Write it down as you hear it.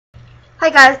Hi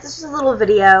guys, this is a little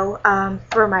video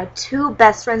for my two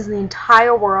best friends in the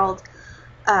entire world,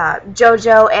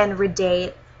 Jojoe and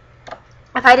Redeate.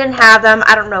 If I didn't have them,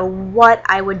 I don't know what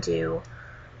I would do.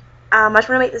 I just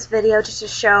want to make this video just to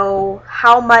show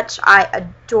how much I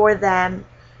adore them,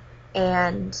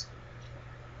 and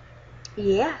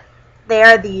yeah, they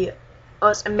are the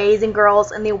most amazing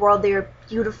girls in the world. They are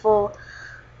beautiful.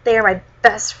 They are my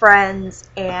best friends,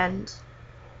 and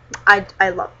I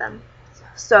love them.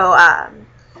 So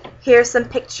here's some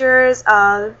pictures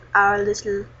of our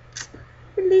little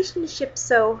relationship.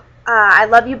 So I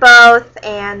love you both,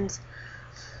 and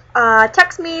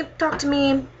text me, talk to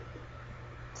me,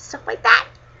 stuff like that.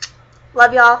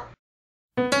 Love y'all.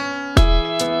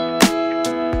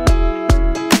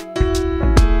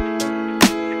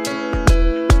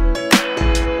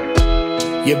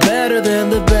 You're better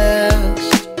than the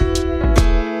best.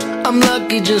 I'm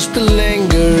lucky just to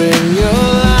linger in your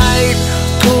light.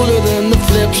 Cooler than the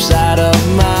flip side of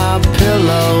my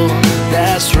pillow.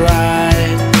 That's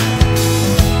right.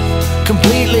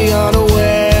 Completely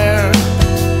unaware.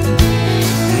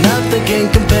 Nothing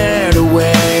can compare to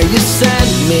where you send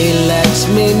me. Lets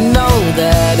me know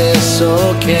that it's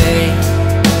okay.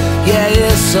 Yeah,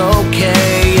 it's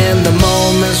okay. In the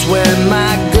moments when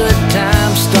my good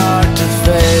times start to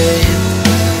fade,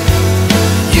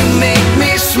 you make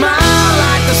me smile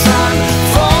like the sun,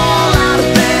 fall out of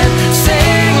bed,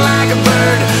 sing like a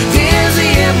bird,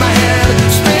 dizzy in my head,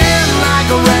 spin like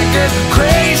a record,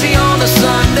 crazy on a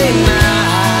Sunday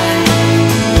night.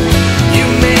 You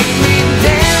make me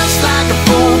dance like a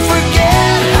fool,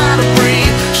 forget how to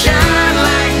breathe, shine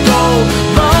like gold,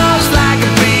 buzz like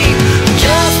a bee.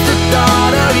 Just the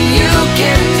thought of you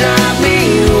can drive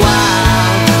me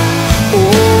wild.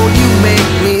 Oh, you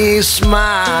make me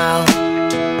smile.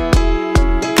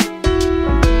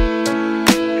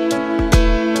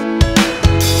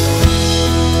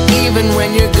 Even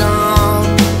when you're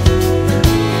gone,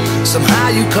 somehow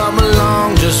you come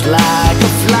along just like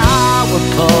a flower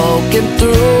poking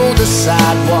through the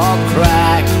sidewalk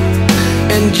crack.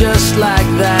 And just like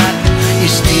that, you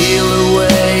steal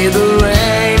away the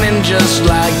rain. And just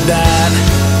like that,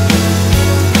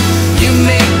 you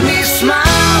make me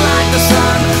smile like the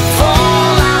sun,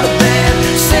 fall out of bed,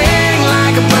 sing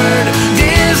like a bird,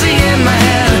 dizzy in my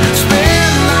head,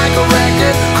 spin like a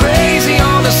record, crazy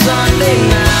on a Sunday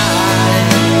night.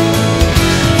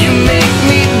 You make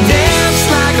me dance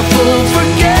like a fool,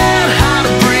 forget how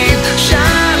to breathe,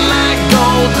 shine like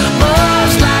gold,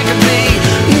 buzz like a bee.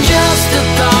 Just the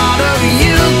thought of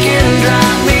you can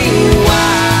drive me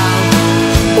wild.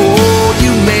 Oh,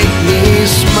 you make me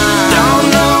smile. Don't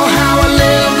know how I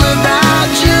live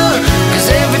without you, 'cause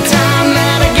every time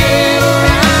that I get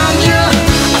around you,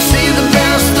 I see the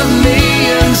best of me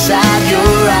inside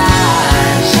your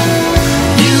eyes.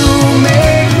 You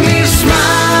make me smile.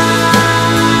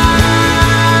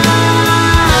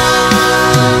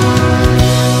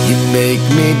 You make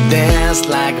me dance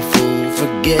like a fool,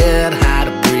 forget how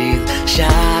to breathe,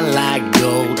 shine like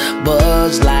gold,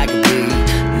 buzz like a bee.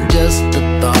 Just the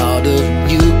thought of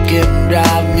you can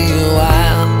drive me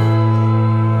wild.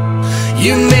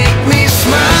 You make me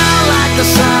smile like the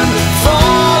sun,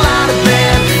 fall out of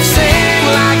bed, sing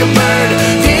like a bird,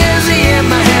 dizzy in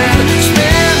my head,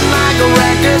 spin like a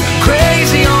record,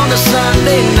 crazy on a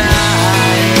Sunday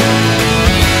night.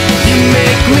 You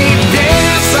make me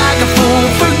dance like a fool,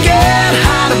 forget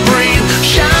how to breathe,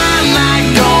 shine like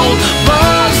gold,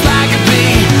 buzz like a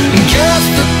bee. Just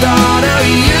the thought of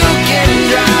you can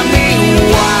drive me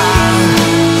wild.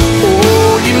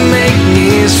 Oh, you make me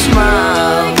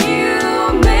smile. You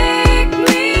make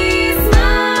me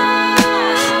smile.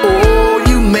 Oh,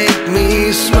 you make me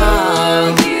smile.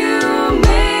 You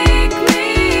make me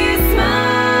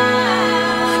smile.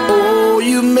 Oh,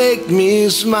 you make me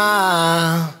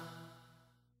smile.